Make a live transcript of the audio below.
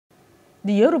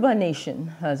The Yoruba Nation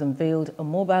has unveiled a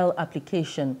mobile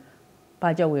application,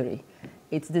 Pajawiri.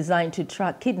 It's designed to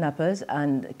track kidnappers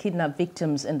and kidnap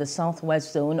victims in the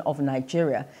southwest zone of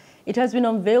Nigeria. It has been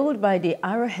unveiled by the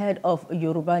arrowhead of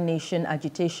Yoruba Nation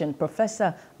agitation,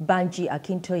 Professor Banji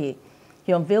Akintoye.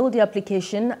 He unveiled the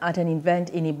application at an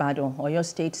event in Ibadan, Oyo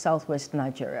State, southwest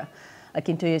Nigeria.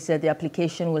 Akintoye said the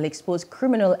application will expose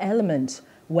criminal elements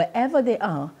wherever they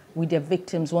are with their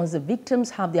victims once the victims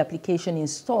have the application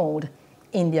installed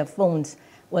in their phones,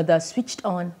 whether switched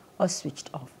on or switched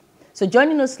off. So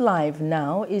joining us live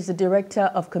now is the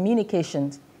Director of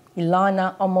Communications,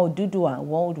 Ilana Omo Oodua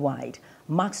Worldwide,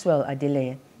 Maxwell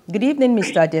Adeleye. Good evening,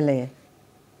 Mr. Adeleye.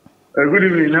 Good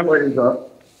evening. How are you, sir?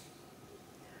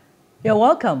 You're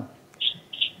welcome.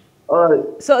 All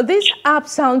right. So this app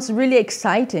sounds really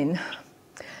exciting.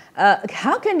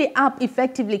 How can the app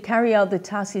effectively carry out the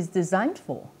task it's designed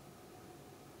for?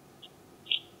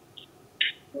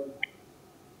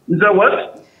 Is that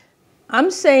what? I'm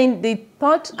saying the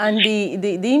thought and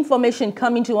the information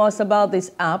coming to us about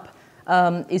this app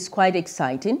is quite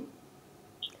exciting.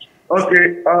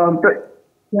 Okay.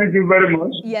 Thank you very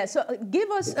much. Yeah, so give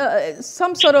us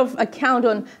some sort of account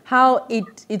on how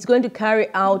it's going to carry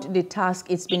out the task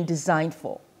it's been designed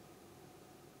for.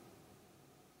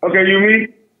 Okay, you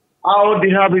mean how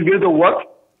the app is going to work?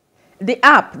 The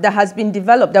app that has been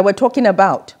developed that we're talking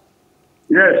about.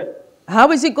 Yes.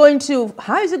 How is it going to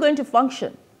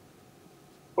function?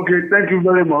 Okay, thank you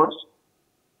very much.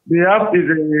 The app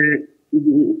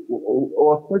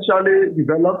was specially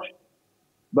developed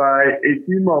by a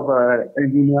team of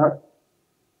engineers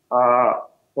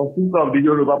consisting of the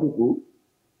Yoruba people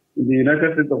in the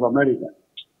United States of America.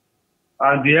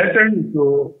 And the intent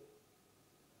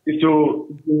is to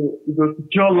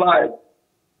secure life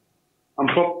and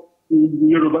in the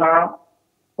Yoruba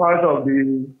part of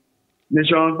the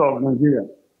nations of Nigeria.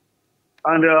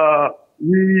 And the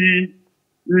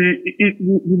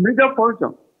major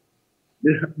function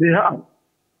they have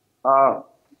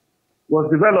was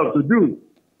developed to do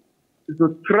is to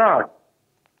track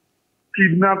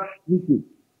kidnapped victims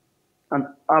and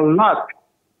alert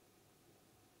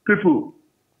people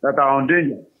that are in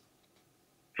danger.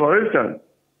 For instance,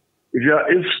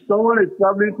 if someone is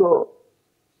traveling to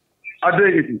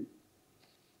agitation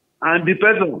and the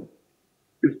person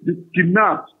is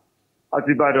kidnapped at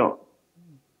Ibadan,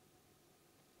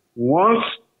 once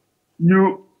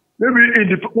you have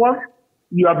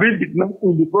been kidnapped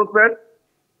in the process,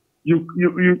 you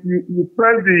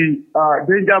press the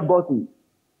danger button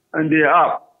and the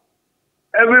app.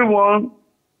 Everyone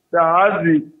that has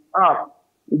the app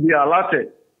will be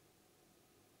alerted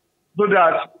so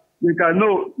that they can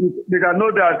know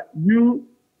that you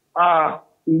are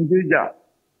in danger.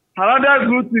 Another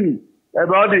good thing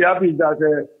about the app is that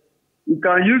you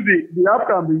can use the app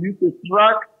can be used to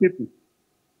track people,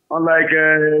 unlike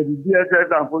the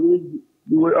DSS and police,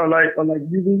 unlike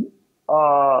using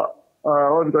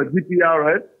what's it called,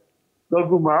 GPRS,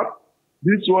 Google Map.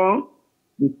 This one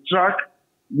will track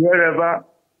wherever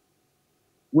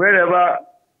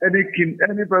any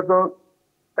person,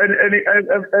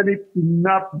 any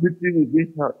kidnapped victim is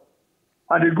being hurt.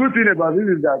 And the good thing about this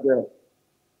is that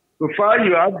so far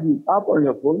you have the app on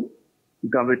your phone, you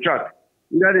can be tracked.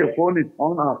 Either your phone is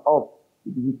on or off,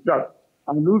 it will be tracked.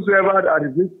 And whosoever that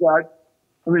is being tracked,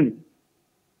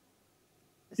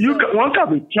 one can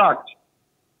be tracked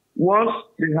once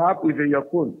the app is in your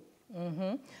phone.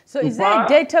 Mm-hmm. So is there a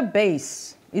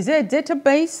database? Is there a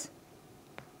database?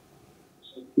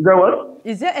 Is that what?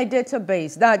 Is there a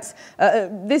database that's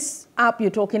this app you're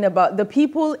talking about, the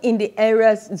people in the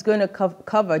areas it's going to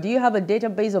cover? Do you have a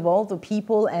database of all the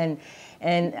people and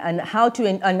how do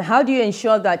you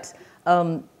ensure that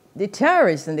the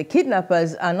terrorists and the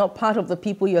kidnappers are not part of the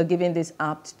people you're giving this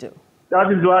app to?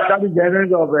 That is the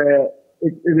essence of a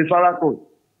referral code.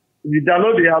 If you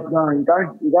download the app now, you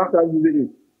can't start using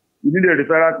it. You need a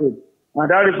referral code. And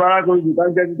that referral code, you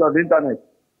can't get it on the internet.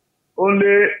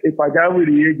 Only a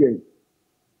Pajawiri agent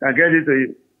can get it to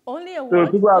you. Only a So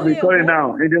people have been calling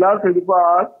now. In the last 24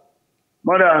 hours,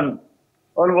 more than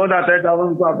 10,000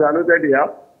 people have downloaded the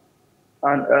app.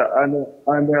 And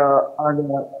they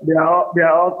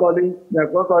are all calling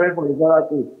for referral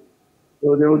code.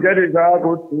 So they will get the referral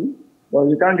code too, but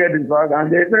you can't get the referral.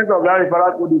 And the essence of that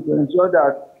referral code is to ensure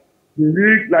that the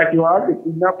risk, like you have the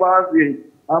kidnappers, the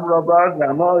armed robbers, they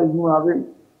are not even having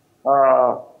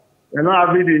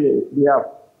the app.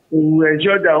 So we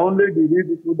ensure that only the real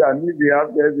people that need the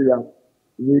app get the app.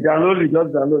 If you download it,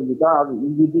 just download it. You can't have it.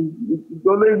 It's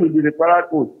only with the referral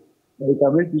code that you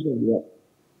can make use of the app.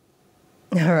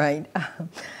 All right.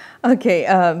 Okay.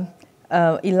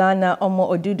 Ilana Omo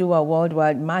Oodua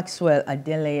Worldwide, Maxwell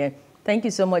Adeleye. Thank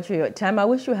you so much for your time. I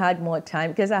wish you had more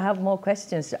time because I have more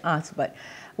questions to ask, but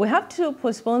we have to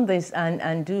postpone this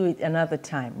and do it another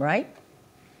time, right?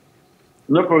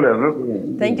 No problem, no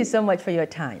problem. Thank you so much for your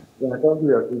time. Yeah, thank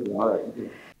you. All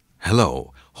right.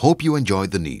 Hello, hope you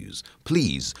enjoyed the news.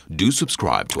 Please do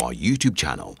subscribe to our YouTube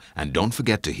channel and don't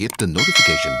forget to hit the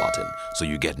notification button so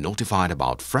you get notified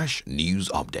about fresh news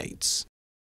updates.